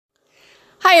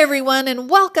Hi, everyone, and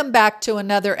welcome back to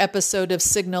another episode of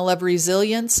Signal of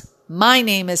Resilience. My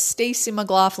name is Stacy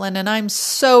McLaughlin, and I'm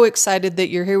so excited that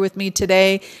you're here with me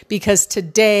today because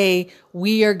today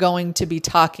we are going to be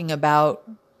talking about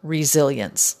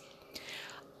resilience.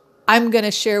 I'm going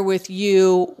to share with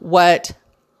you what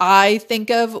I think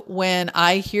of when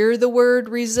I hear the word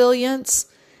resilience,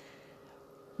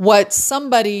 what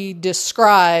somebody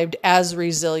described as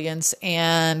resilience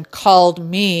and called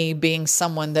me being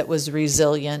someone that was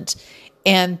resilient,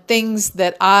 and things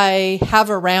that I have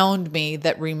around me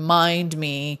that remind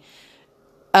me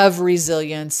of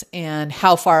resilience and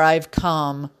how far I've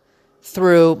come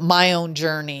through my own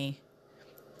journey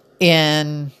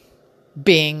in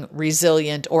being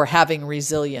resilient or having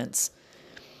resilience.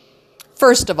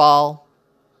 First of all,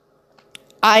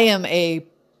 I am a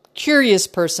curious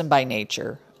person by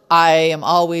nature. I am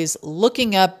always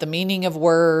looking up the meaning of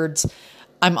words.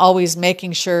 I'm always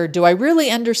making sure, do I really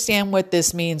understand what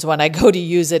this means when I go to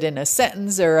use it in a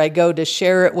sentence or I go to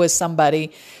share it with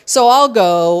somebody? So I'll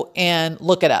go and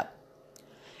look it up.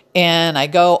 And I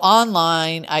go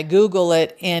online, I Google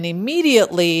it, and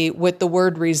immediately with the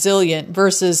word resilient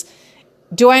versus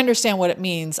do I understand what it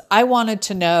means? I wanted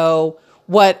to know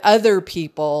what other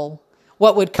people,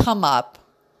 what would come up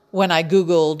when I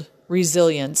Googled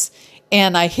resilience.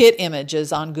 And I hit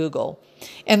images on Google.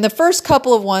 And the first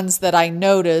couple of ones that I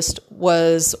noticed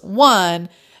was one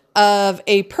of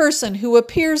a person who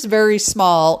appears very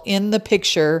small in the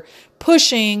picture,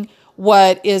 pushing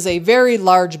what is a very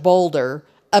large boulder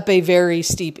up a very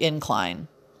steep incline.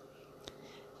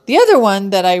 The other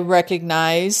one that I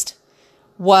recognized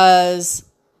was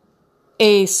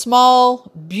a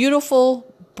small,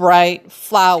 beautiful, bright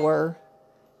flower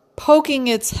poking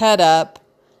its head up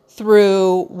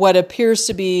through what appears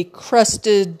to be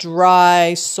crusted,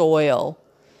 dry soil.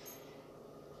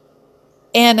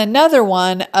 And another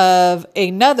one of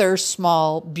another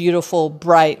small, beautiful,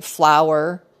 bright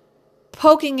flower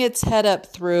poking its head up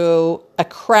through a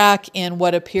crack in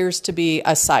what appears to be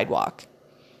a sidewalk.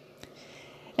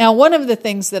 Now, one of the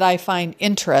things that I find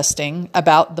interesting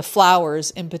about the flowers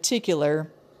in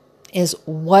particular is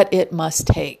what it must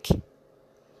take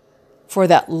for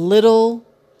that little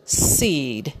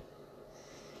seed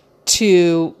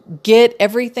to get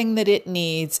everything that it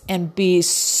needs and be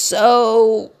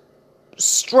so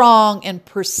strong and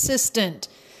persistent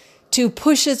to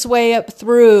push its way up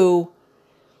through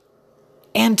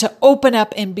and to open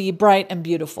up and be bright and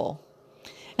beautiful.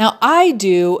 Now, I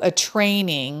do a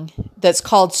training that's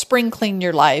called Spring Clean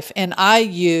Your Life, and I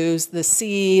use the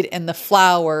seed and the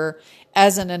flower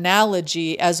as an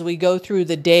analogy as we go through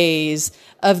the days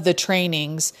of the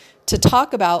trainings to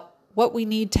talk about what we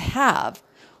need to have.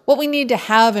 What we need to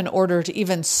have in order to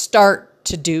even start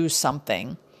to do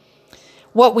something.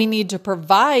 What we need to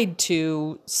provide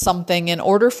to something in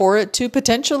order for it to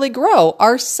potentially grow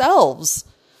ourselves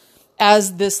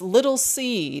as this little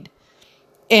seed.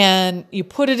 And you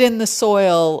put it in the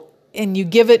soil and you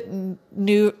give it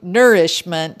new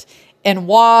nourishment and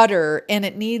water, and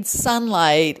it needs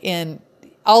sunlight and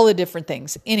all the different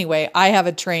things. Anyway, I have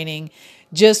a training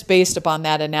just based upon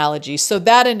that analogy. So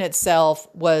that in itself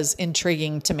was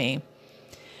intriguing to me.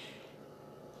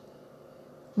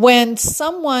 When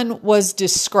someone was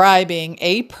describing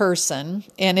a person,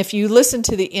 and if you listen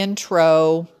to the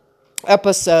intro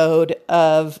episode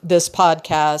of this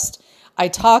podcast, I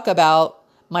talk about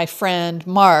my friend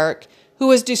Mark, who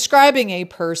was describing a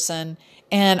person,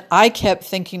 and I kept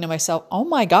thinking to myself, oh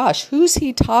my gosh, who's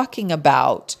he talking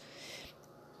about?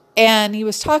 And he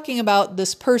was talking about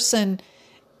this person,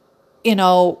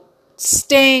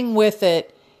 staying with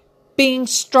it, being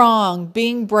strong,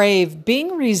 being brave,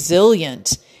 being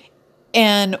resilient,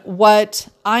 and what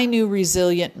I knew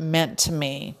resilient meant to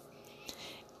me.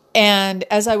 And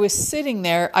as I was sitting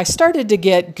there, I started to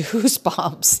get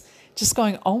goosebumps, just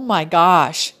going, oh my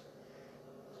gosh,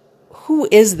 who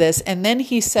is this? And then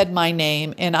he said my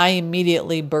name, and I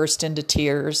immediately burst into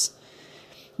tears,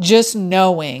 just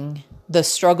knowing the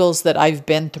struggles that I've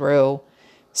been through.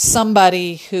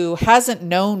 Somebody who hasn't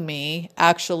known me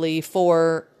actually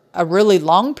for a really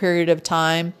long period of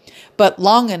time, but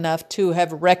long enough to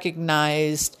have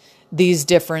recognized these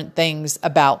different things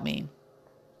about me.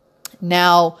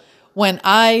 Now, when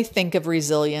I think of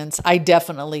resilience, I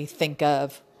definitely think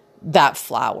of that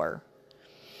flower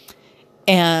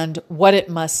and what it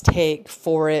must take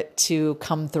for it to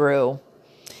come through.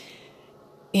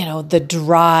 The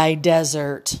dry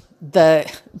desert, the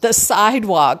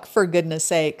sidewalk, for goodness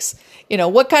sakes.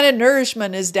 What kind of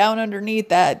nourishment is down underneath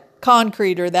that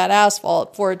concrete or that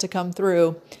asphalt for it to come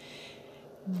through?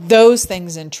 Those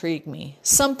things intrigue me.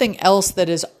 Something else that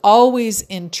has always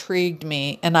intrigued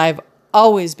me, and I've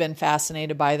always been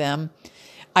fascinated by them.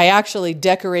 I actually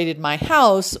decorated my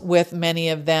house with many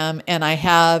of them, and I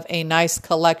have a nice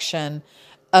collection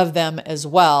of them as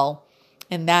well,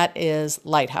 and that is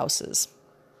lighthouses.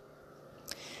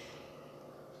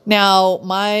 Now,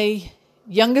 my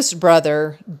youngest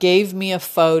brother gave me a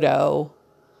photo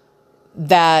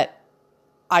that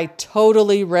I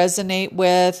totally resonate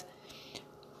with.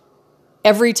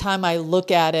 Every time I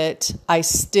look at it, I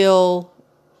still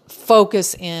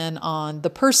focus in on the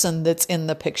person that's in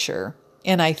the picture.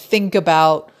 And I think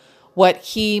about what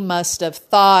he must have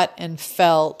thought and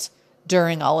felt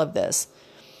during all of this.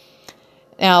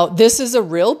 Now, this is a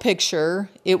real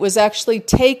picture. It was actually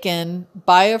taken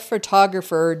by a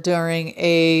photographer during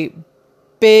a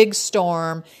big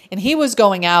storm, and he was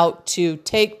going out to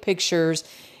take pictures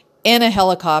in a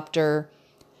helicopter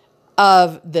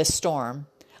of this storm.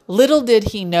 Little did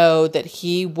he know that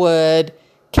he would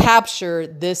capture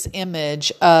this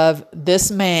image of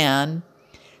this man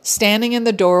standing in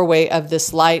the doorway of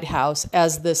this lighthouse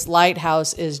as this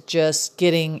lighthouse is just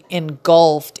getting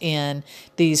engulfed in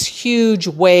these huge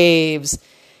waves.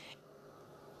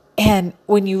 And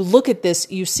when you look at this,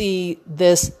 you see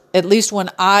this, at least when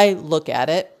I look at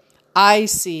it, I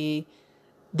see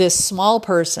this small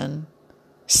person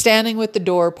standing with the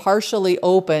door partially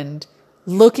opened,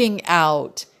 looking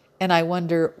out, and I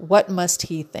wonder, what must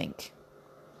he think?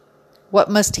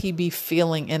 What must he be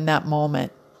feeling in that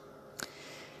moment?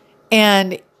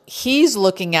 And he's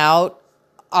looking out,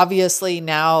 obviously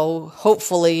now,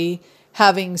 hopefully,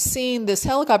 having seen this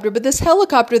helicopter, but this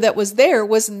helicopter that was there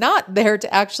was not there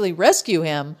to actually rescue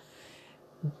him.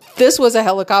 This was a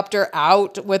helicopter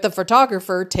out with a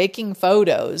photographer taking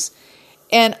photos.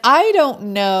 And I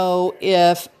don't know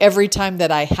if every time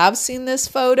that I have seen this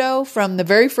photo, from the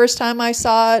very first time I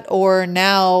saw it, or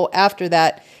now after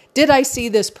that, did I see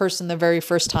this person the very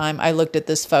first time I looked at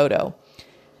this photo?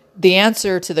 The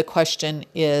answer to the question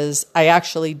is I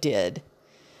actually did.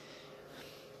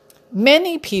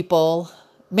 Many people,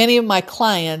 many of my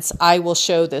clients, I will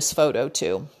show this photo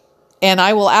to, and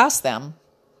I will ask them,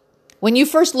 when you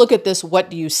first look at this, what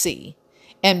do you see?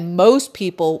 And most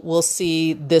people will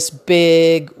see this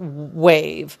big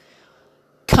wave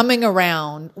coming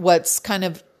around what's kind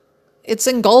of, it's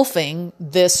engulfing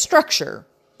this structure.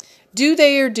 Do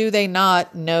they or do they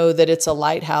not know that it's a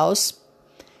lighthouse?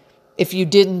 If you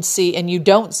didn't see, and you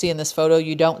don't see in this photo,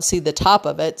 you don't see the top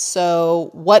of it. So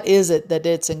what is it that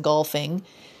it's engulfing?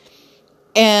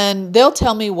 And they'll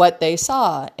tell me what they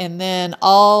saw. And then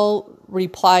I'll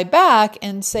reply back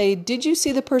and say, did you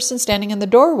see the person standing in the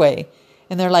doorway?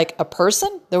 And they're like, a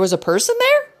person? There was a person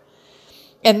there?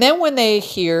 And then when they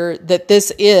hear that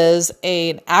this is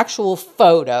an actual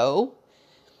photo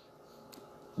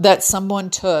that someone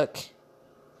took,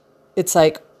 it's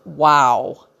like,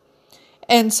 wow.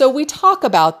 And so we talk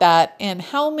about that and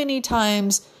how many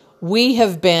times we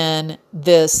have been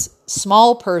this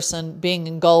small person being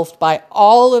engulfed by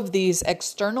all of these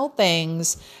external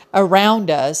things around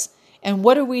us. And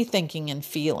what are we thinking and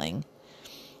feeling?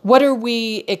 What are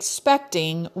we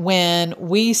expecting when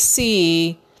we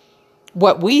see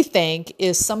what we think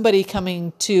is somebody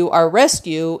coming to our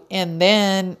rescue and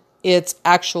then it's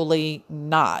actually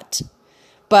not?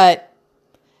 But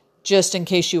just in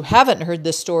case you haven't heard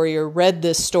this story or read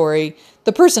this story,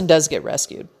 the person does get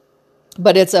rescued.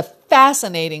 But it's a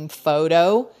fascinating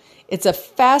photo. It's a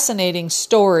fascinating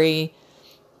story.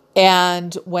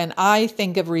 And when I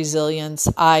think of resilience,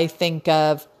 I think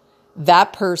of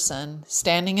that person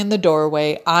standing in the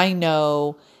doorway. I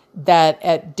know that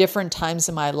at different times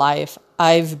in my life,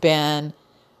 I've been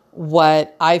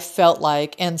what I felt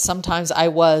like, and sometimes I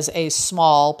was a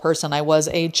small person, I was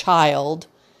a child,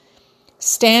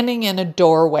 standing in a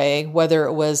doorway, whether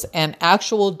it was an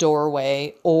actual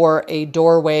doorway or a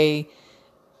doorway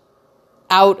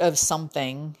out of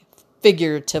something,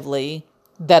 figuratively,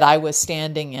 that I was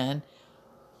standing in,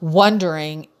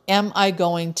 wondering, am I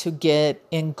going to get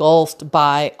engulfed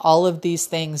by all of these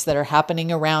things that are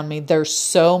happening around me? They're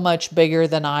so much bigger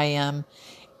than I am.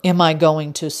 Am I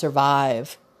going to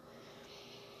survive?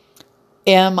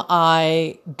 Am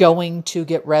I going to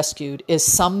get rescued? Is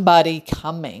somebody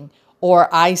coming? Or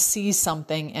I see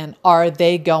something and are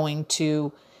they going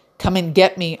to come and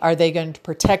get me? Are they going to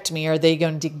protect me? Are they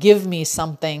going to give me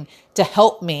something to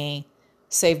help me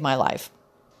save my life?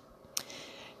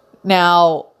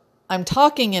 Now, I'm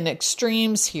talking in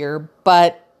extremes here,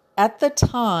 but at the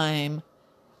time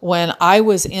when I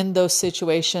was in those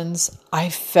situations, I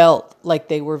felt like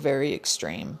they were very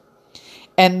extreme.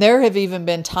 And there have even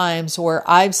been times where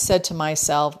I've said to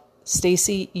myself,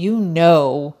 Stacy, you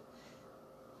know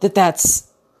that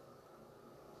that's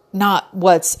not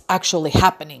what's actually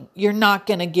happening. You're not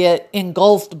going to get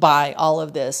engulfed by all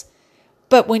of this.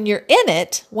 But when you're in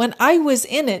it, when I was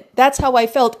in it, that's how I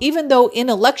felt, even though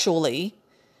intellectually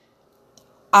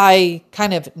I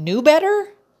kind of knew better,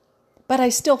 but I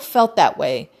still felt that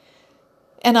way.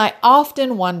 And I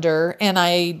often wonder, and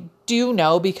I do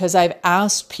know because I've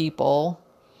asked people,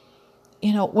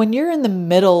 when you're in the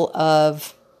middle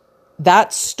of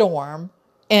that storm,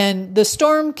 and the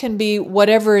storm can be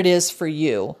whatever it is for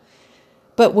you,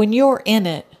 but when you're in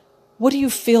it, what do you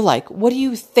feel like? What do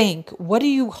you think? What are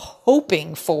you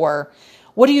hoping for?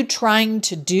 What are you trying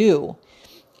to do?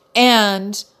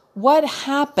 And what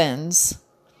happens,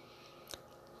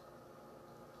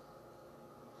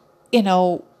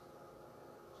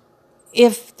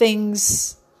 if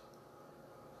things,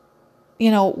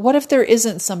 what if there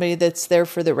isn't somebody that's there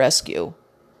for the rescue?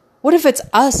 What if it's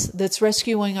us that's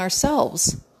rescuing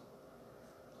ourselves?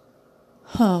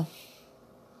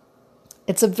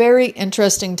 It's a very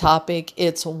interesting topic.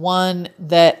 It's one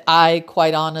that I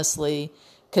quite honestly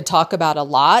could talk about a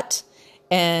lot.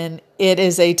 And it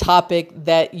is a topic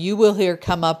that you will hear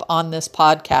come up on this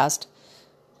podcast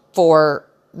for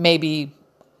maybe,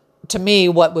 to me,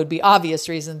 what would be obvious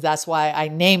reasons. That's why I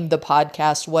named the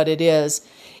podcast what it is.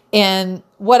 And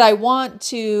what I want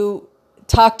to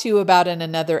talk to you about in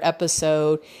another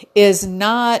episode is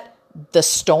not the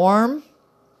storm,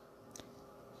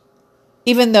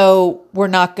 even though we're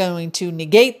not going to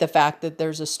negate the fact that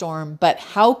there's a storm, but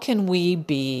how can we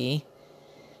be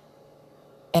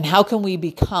and how can we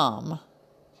become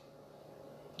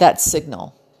that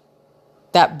signal,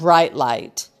 that bright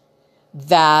light,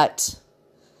 that,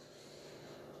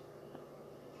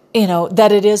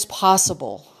 that it is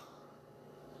possible.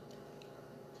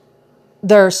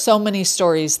 There are so many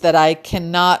stories that I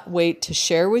cannot wait to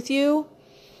share with you,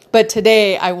 but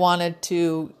today I wanted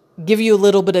to give you a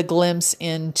little bit of glimpse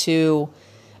into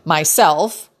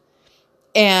myself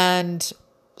and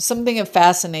something that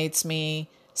fascinates me,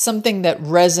 something that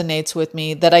resonates with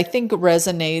me, that I think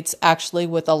resonates actually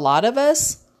with a lot of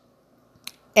us.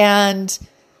 And,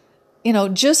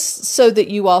 just so that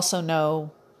you also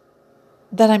know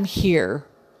that I'm here.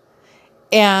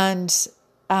 And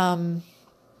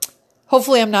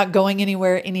hopefully I'm not going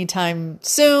anywhere anytime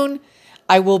soon.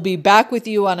 I will be back with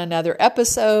you on another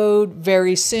episode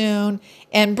very soon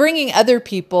and bringing other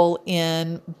people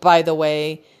in, by the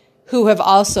way, who have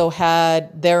also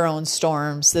had their own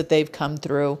storms that they've come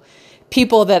through.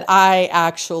 People that I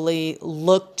actually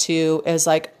look to as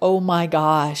like, oh my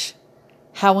gosh,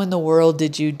 how in the world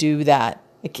did you do that?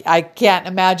 I can't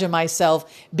imagine myself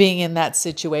being in that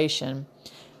situation.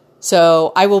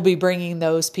 So I will be bringing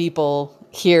those people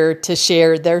here to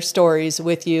share their stories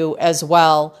with you as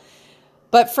well.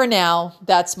 But for now,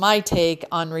 that's my take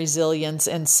on resilience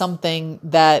and something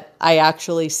that I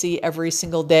actually see every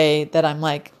single day that I'm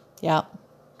like, yeah,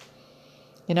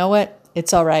 you know what?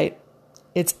 It's all right.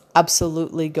 It's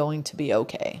absolutely going to be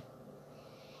okay.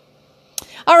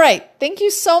 All right. Thank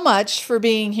you so much for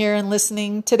being here and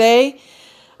listening today.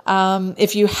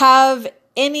 If you have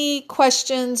any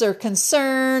questions or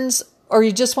concerns, or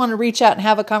you just want to reach out and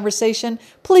have a conversation,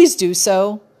 please do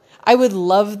so. I would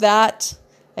love that.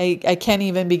 I can't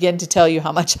even begin to tell you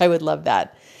how much I would love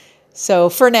that. So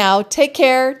for now, take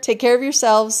care of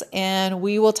yourselves, and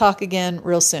we will talk again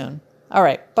real soon. All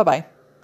right. Bye-bye.